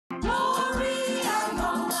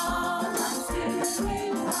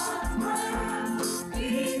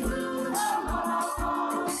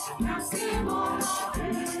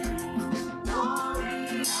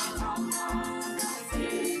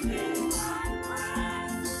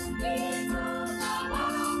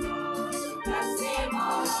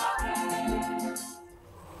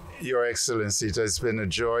Your Excellency, it has been a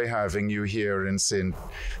joy having you here in Saint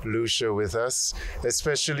Lucia with us,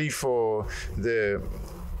 especially for the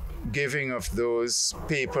giving of those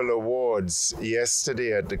papal awards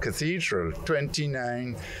yesterday at the cathedral.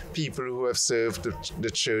 29 people who have served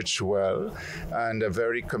the church well and are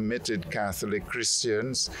very committed Catholic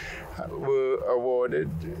Christians were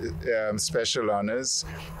awarded special honors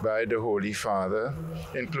by the Holy Father,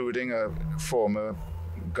 including a former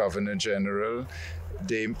Governor-General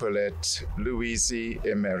Dame Pearlette Louisy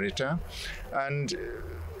Emerita, and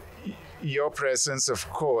your presence, of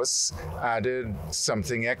course, added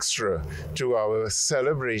something extra to our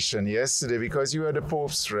celebration yesterday because you are the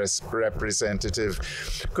Pope's representative.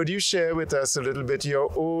 Could you share with us a little bit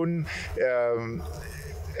your own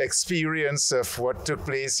experience of what took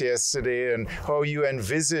place yesterday and how you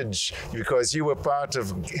envisage, because you were part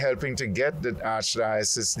of helping to get the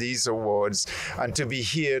Archdiocese these awards and to be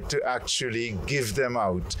here to actually give them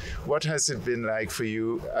out. What has it been like for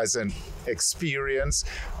you as an experience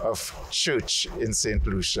of church in St.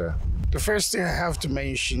 Lucia? The first thing I have to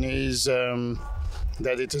mention is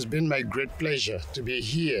that it has been my great pleasure to be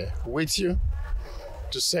here with you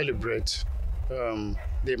to celebrate the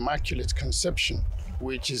Immaculate Conception,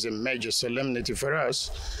 which is a major solemnity for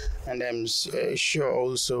us, and I'm sure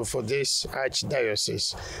also for this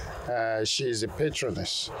Archdiocese. She is a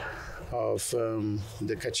patroness of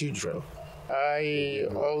the cathedral. I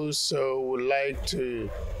also would like to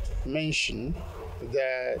mention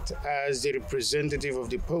that as the representative of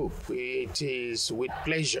the Pope, it is with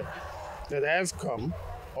pleasure that I have come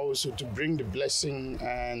also to bring the blessing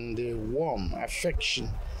and the warm affection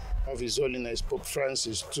of His Holiness Pope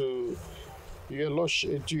Francis to your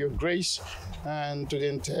Lordship, to your grace, and to the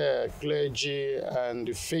entire clergy and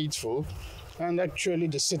the faithful, and actually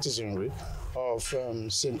the citizenry of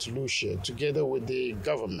St. Lucia, together with the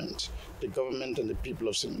government and the people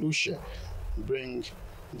of St. Lucia, bring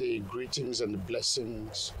the greetings and the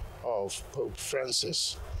blessings of Pope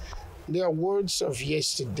Francis. The awards of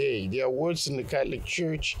yesterday, the awards in the Catholic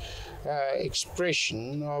Church,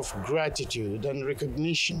 expression of gratitude and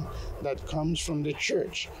recognition that comes from the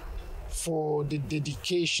Church for the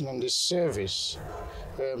dedication and the service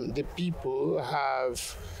the people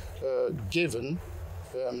have given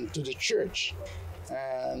to the Church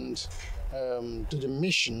and to the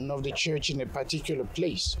mission of the Church in a particular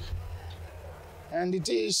place. And it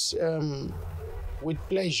is with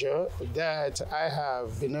pleasure that I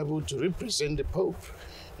have been able to represent the Pope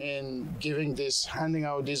in handing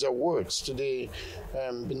out these awards to the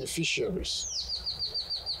beneficiaries.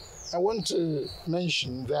 I want to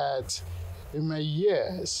mention that in my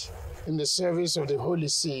years in the service of the Holy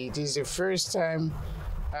See, it is the first time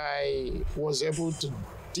I was able to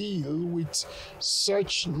deal with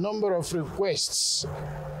such number of requests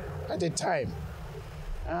at a time.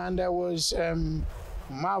 And I was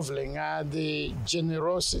marveling at the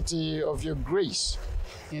generosity of your grace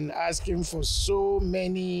in asking for so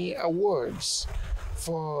many awards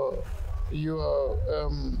for your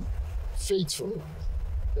faithful.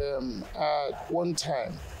 At one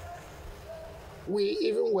time, we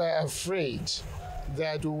even were afraid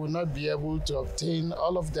that we would not be able to obtain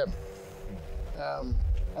all of them.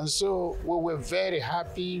 And so we were very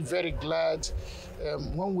happy, very glad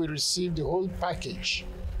when we received the whole package.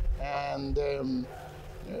 And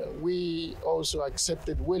we also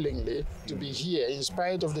accepted willingly to be here in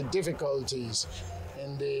spite of the difficulties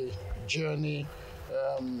in the journey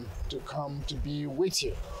to come to be with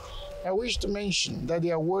you. I wish to mention that the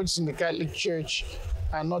awards in the Catholic Church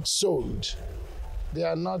are not sold. They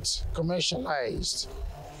are not commercialized.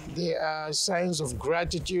 They are signs of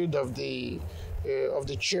gratitude of the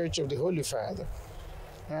Church of the Holy Father.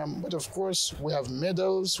 But of course, we have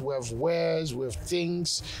medals, we have wares, we have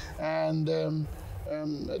things, and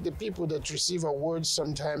the people that receive awards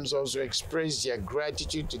sometimes also express their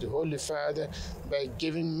gratitude to the Holy Father by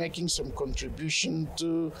making some contribution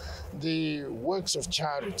to the works of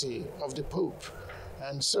charity of the Pope.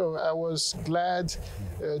 And so I was glad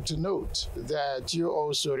to note that you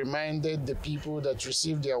also reminded the people that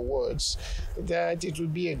received the awards that it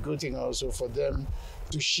would be a good thing also for them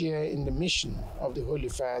to share in the mission of the Holy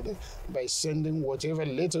Father by sending whatever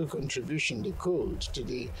little contribution they could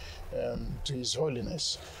to His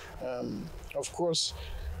Holiness. Of course,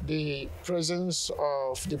 the presence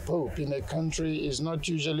of the Pope in a country is not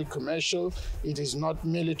usually commercial, it is not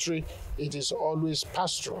military, it is always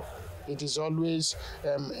pastoral. It is always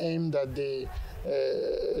aimed at the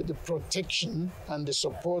protection and the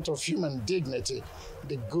support of human dignity,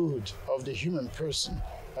 the good of the human person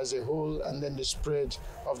as a whole, and then the spread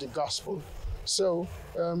of the gospel. So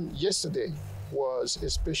yesterday, was a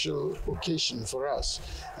special occasion for us.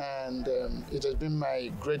 And it has been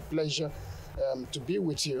my great pleasure to be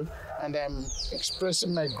with you, and I'm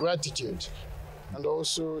expressing my gratitude and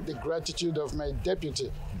also the gratitude of my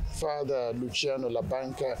deputy, Father Luciano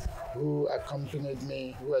Labanca, who accompanied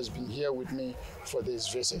me, who has been here with me for this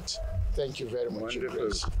visit. Thank you very much. Wonderful,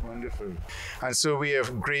 wonderful. And so we are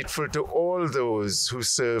grateful to all those who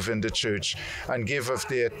serve in the church and give of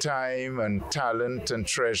their time and talent and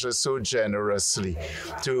treasure so generously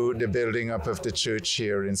to the building up of the church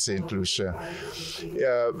here in St. Lucia.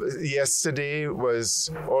 Yesterday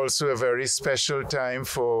was also a very special time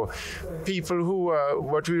for people who are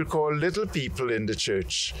what we'll call little people in the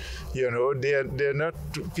church. You know, they're not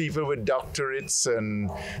people with doctorates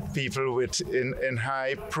and people with in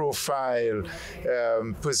high profile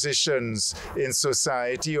positions in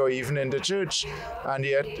society or even in the church, and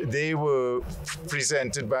yet they were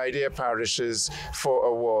presented by their parishes for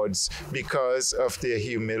awards because of their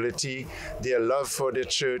humility, their love for the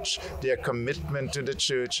church, their commitment to the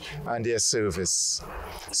church, and their service.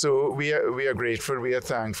 So we are grateful, we are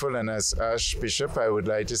thankful, and as Archbishop, I would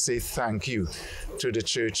like to say thank you to the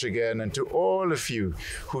church again and to all of you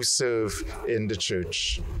who serve in the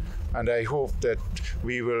church. And I hope that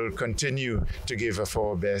we will continue to give of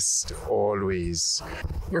our best always.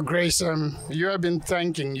 Your Grace, you have been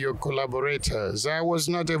thanking your collaborators. I was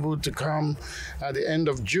not able to come at the end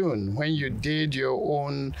of June when you did your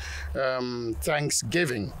own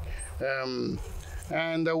Thanksgiving.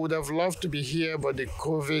 And I would have loved to be here, but the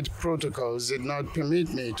COVID protocols did not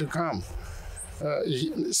permit me to come.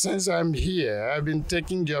 Since I'm here, I've been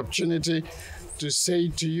taking the opportunity to say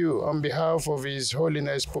to you on behalf of His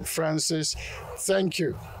Holiness Pope Francis, thank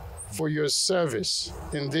you for your service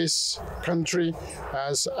in this country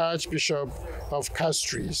as Archbishop of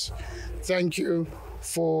Castries. Thank you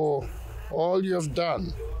for all you have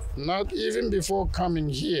done, not even before coming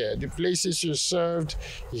here, the places you served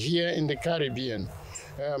here in the Caribbean.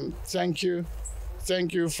 Thank you.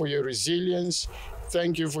 Thank you for your resilience.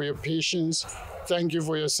 Thank you for your patience. Thank you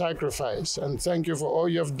for your sacrifice. And thank you for all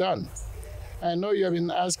you have done. I know you have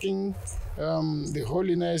been asking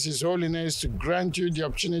His Holiness to grant you the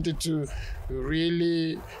opportunity to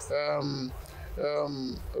really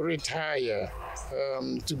retire,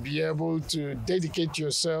 to be able to dedicate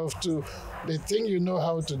yourself to the thing you know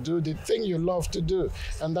how to do, the thing you love to do,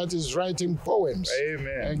 and that is writing poems.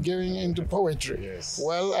 Amen. And going into poetry. Yes.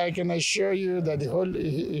 Well, I can assure you that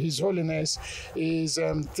His Holiness is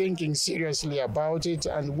thinking seriously about it,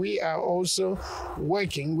 and we are also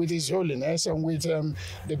working with His Holiness and with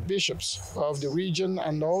the bishops of the region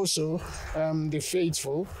and also the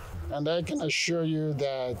faithful. And I can assure you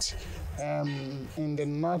that in the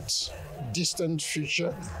not distant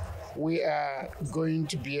future, we are going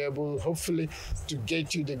to be able, hopefully, to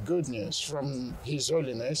get you the good news from His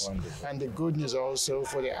Holiness. Wonderful. And the good news also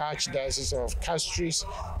for the Archdiocese of Castries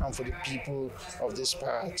and for the people of this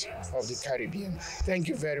part of the Caribbean. Thank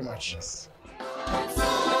you very much. Yes.